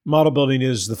Model building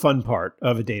is the fun part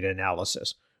of a data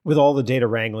analysis. With all the data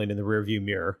wrangling in the rearview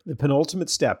mirror, the penultimate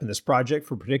step in this project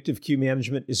for predictive queue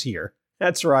management is here.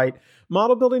 That's right,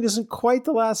 model building isn't quite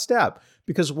the last step,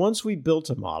 because once we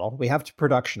built a model, we have to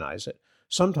productionize it.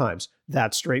 Sometimes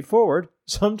that's straightforward,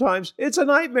 sometimes it's a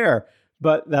nightmare,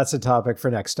 but that's a topic for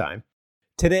next time.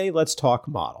 Today, let's talk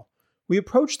model. We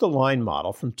approached the line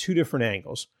model from two different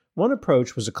angles. One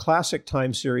approach was a classic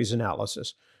time series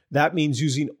analysis. That means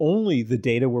using only the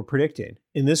data we're predicting,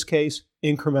 in this case,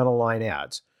 incremental line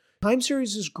adds. Time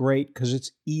series is great because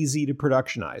it's easy to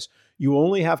productionize. You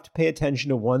only have to pay attention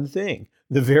to one thing,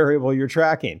 the variable you're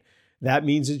tracking. That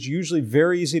means it's usually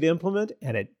very easy to implement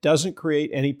and it doesn't create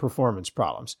any performance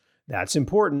problems. That's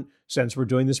important since we're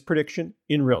doing this prediction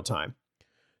in real time.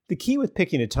 The key with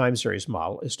picking a time series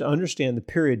model is to understand the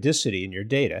periodicity in your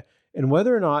data and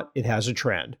whether or not it has a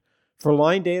trend. For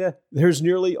line data, there's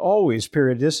nearly always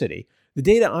periodicity. The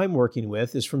data I'm working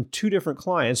with is from two different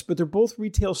clients, but they're both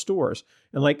retail stores.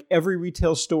 And like every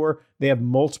retail store, they have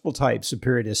multiple types of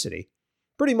periodicity.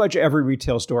 Pretty much every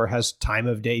retail store has time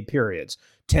of day periods.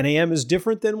 10 a.m. is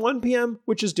different than 1 p.m.,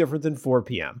 which is different than 4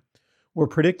 p.m. We're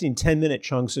predicting 10-minute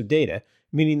chunks of data,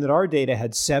 meaning that our data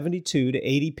had 72 to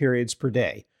 80 periods per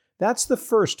day. That's the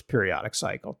first periodic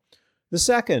cycle. The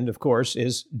second, of course,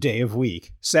 is day of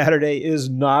week. Saturday is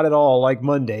not at all like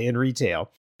Monday in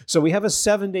retail. So we have a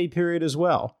 7-day period as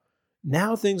well.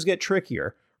 Now things get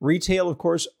trickier. Retail, of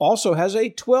course, also has a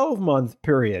 12-month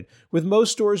period, with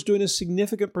most stores doing a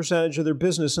significant percentage of their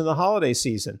business in the holiday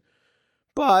season.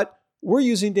 But we're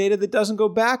using data that doesn't go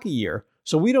back a year,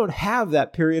 so we don't have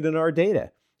that period in our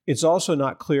data. It's also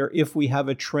not clear if we have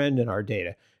a trend in our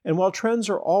data. And while trends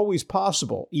are always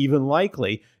possible, even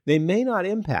likely, they may not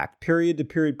impact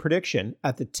period-to-period prediction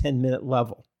at the 10-minute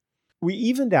level. We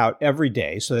evened out every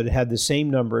day so that it had the same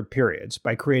number of periods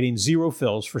by creating zero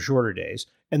fills for shorter days,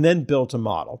 and then built a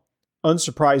model.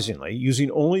 Unsurprisingly, using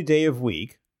only day of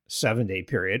week, 7-day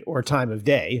period, or time of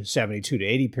day, 72 to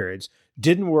 80 periods,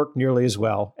 didn't work nearly as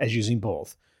well as using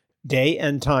both. Day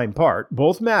and time part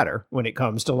both matter when it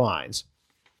comes to lines.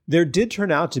 There did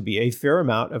turn out to be a fair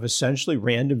amount of essentially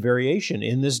random variation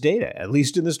in this data, at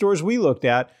least in the stores we looked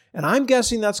at, and I'm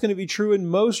guessing that's going to be true in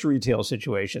most retail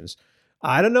situations.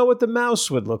 I don't know what the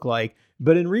mouse would look like,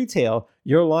 but in retail,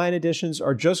 your line additions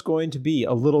are just going to be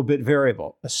a little bit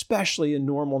variable, especially in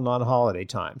normal non-holiday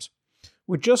times.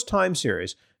 With just time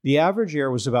series, the average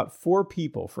error was about 4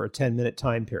 people for a 10-minute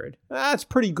time period. That's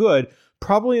pretty good,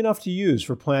 probably enough to use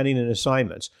for planning and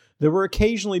assignments. There were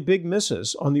occasionally big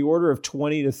misses on the order of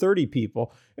 20 to 30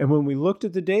 people, and when we looked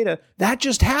at the data, that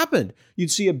just happened. You'd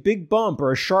see a big bump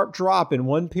or a sharp drop in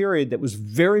one period that was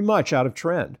very much out of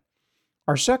trend.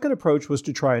 Our second approach was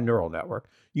to try a neural network,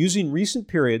 using recent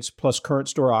periods plus current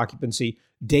store occupancy,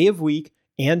 day of week,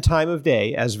 and time of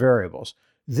day as variables.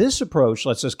 This approach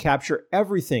lets us capture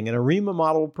everything an ARIMA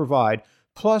model will provide,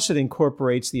 plus it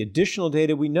incorporates the additional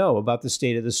data we know about the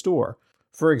state of the store.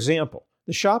 For example,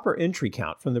 the shopper entry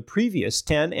count from the previous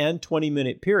 10 and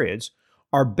 20-minute periods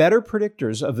are better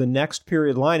predictors of the next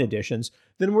period line additions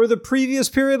than were the previous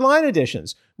period line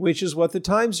additions, which is what the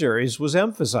time series was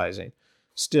emphasizing.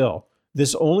 Still,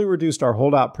 this only reduced our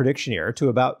holdout prediction error to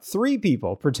about 3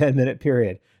 people per 10-minute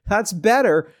period. That's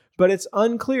better, but it's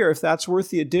unclear if that's worth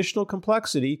the additional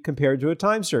complexity compared to a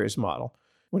time series model.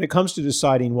 When it comes to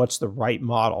deciding what's the right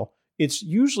model, it's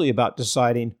usually about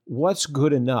deciding what's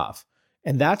good enough.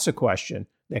 And that's a question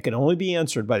that can only be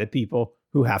answered by the people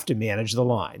who have to manage the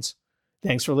lines.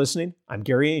 Thanks for listening. I'm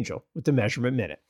Gary Angel with the Measurement Minute.